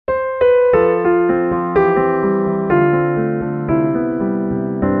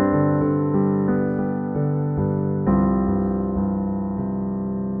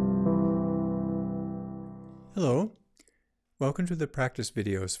Welcome to the practice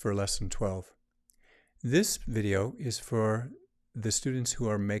videos for Lesson 12. This video is for the students who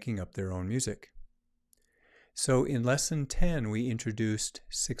are making up their own music. So in Lesson 10 we introduced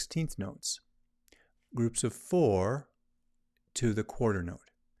 16th notes, groups of 4 to the quarter note.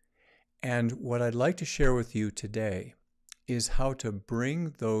 And what I'd like to share with you today is how to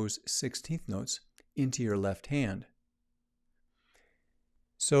bring those 16th notes into your left hand.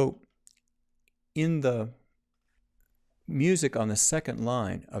 So in the music on the second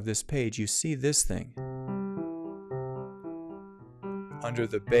line of this page, you see this thing under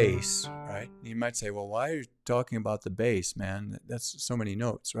the bass, right? You might say, well, why are you talking about the bass, man? That's so many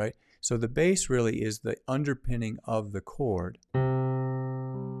notes, right? So the bass really is the underpinning of the chord,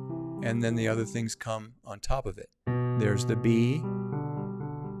 and then the other things come on top of it. There's the B,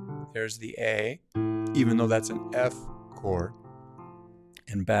 there's the A, even though that's an F chord,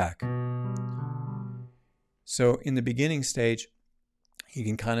 and back. So in the beginning stage, you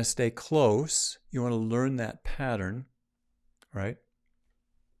can kind of stay close. You want to learn that pattern, right?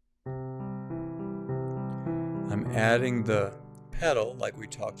 I'm adding the pedal like we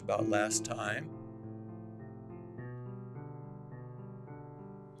talked about last time.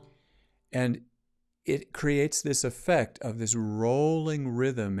 And it creates this effect of this rolling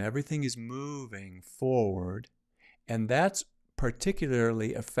rhythm. Everything is moving forward. And that's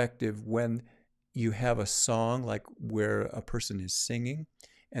particularly effective when you have a song like where a person is singing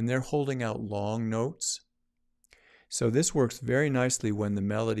and they're holding out long notes. So this works very nicely when the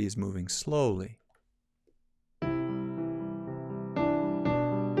melody is moving slowly.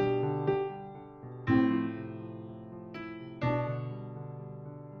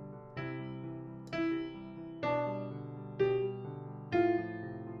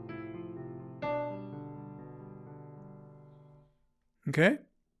 Okay?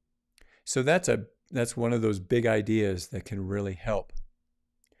 So that's one of those big ideas that can really help.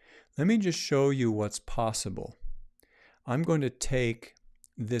 Let me just show you what's possible. I'm going to take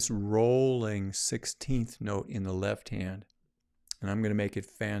this rolling 16th note in the left hand, and I'm going to make it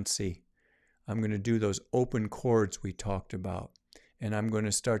fancy. I'm going to do those open chords we talked about, and I'm going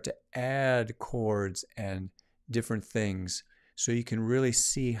to start to add chords and different things so you can really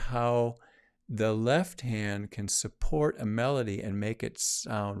see how the left hand can support a melody and make it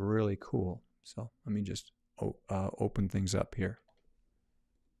sound really cool. So let me just open things up here.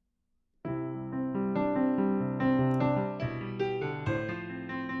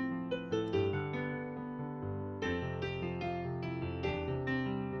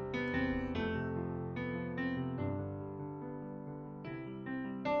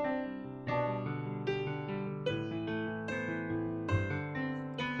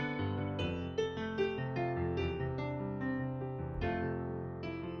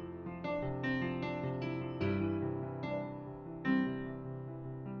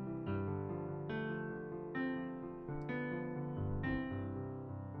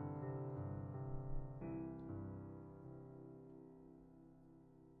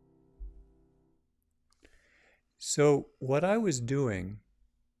 So what I was doing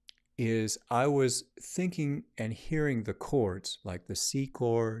is I was thinking and hearing the chords, like the C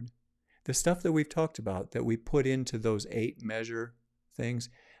chord, the stuff that we've talked about that we put into those 8 measure things.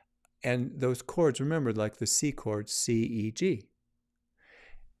 And those chords, remember, like the C chord, C, E, G.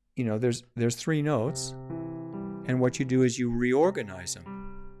 You know, there's 3 notes, and what you do is you reorganize them,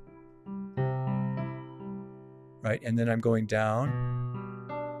 right? And then I'm going down.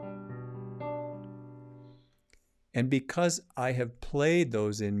 And because I have played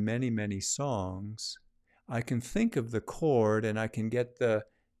those in many, many songs, I can think of the chord and I can get the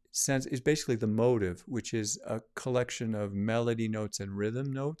sense. It's basically the motive, which is a collection of melody notes and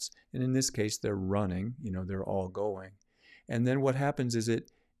rhythm notes. And in this case, they're running, you know, they're all going. And then what happens is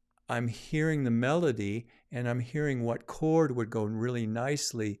I'm hearing the melody and I'm hearing what chord would go really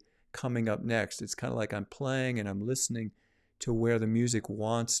nicely coming up next. It's kind of like I'm playing and I'm listening to where the music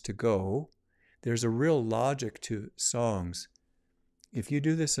wants to go. There's a real logic to songs. If you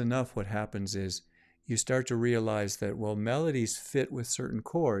do this enough, what happens is you start to realize that, well, melodies fit with certain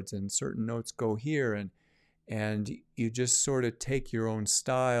chords and certain notes go here, and you just sort of take your own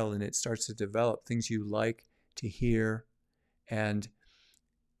style and it starts to develop things you like to hear, and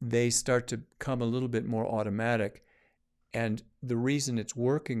they start to come a little bit more automatic. And the reason it's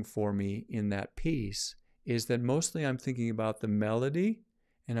working for me in that piece is that mostly I'm thinking about the melody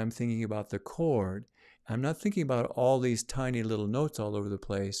and I'm thinking about the chord. I'm not thinking about all these tiny little notes all over the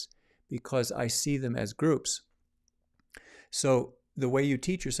place because I see them as groups. So the way you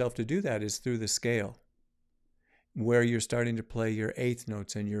teach yourself to do that is through the scale, where you're starting to play your 8th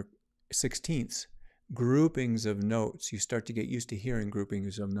notes and your 16ths groupings of notes. You start to get used to hearing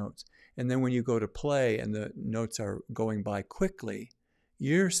groupings of notes. And then when you go to play and the notes are going by quickly,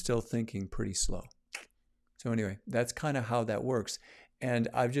 you're still thinking pretty slow. So anyway, that's kind of how that works. And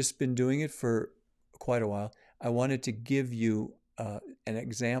I've just been doing it for quite a while. I wanted to give you an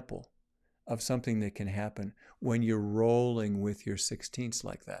example of something that can happen when you're rolling with your sixteenths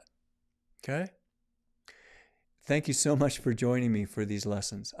like that. Okay? Thank you so much for joining me for these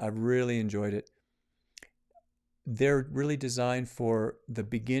lessons. I've really enjoyed it. They're really designed for the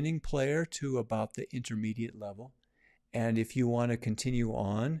beginning player to about the intermediate level. And if you want to continue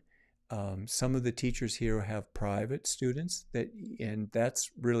on, some of the teachers here have private students, and that's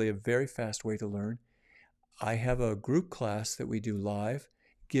really a very fast way to learn. I have a group class that we do live.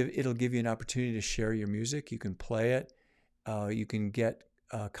 It'll give you an opportunity to share your music. You can play it. You can get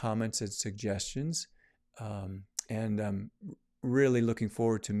comments and suggestions. And I'm really looking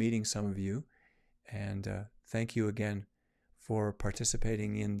forward to meeting some of you. And thank you again for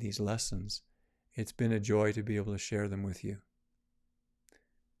participating in these lessons. It's been a joy to be able to share them with you.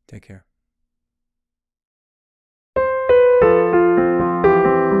 Take care.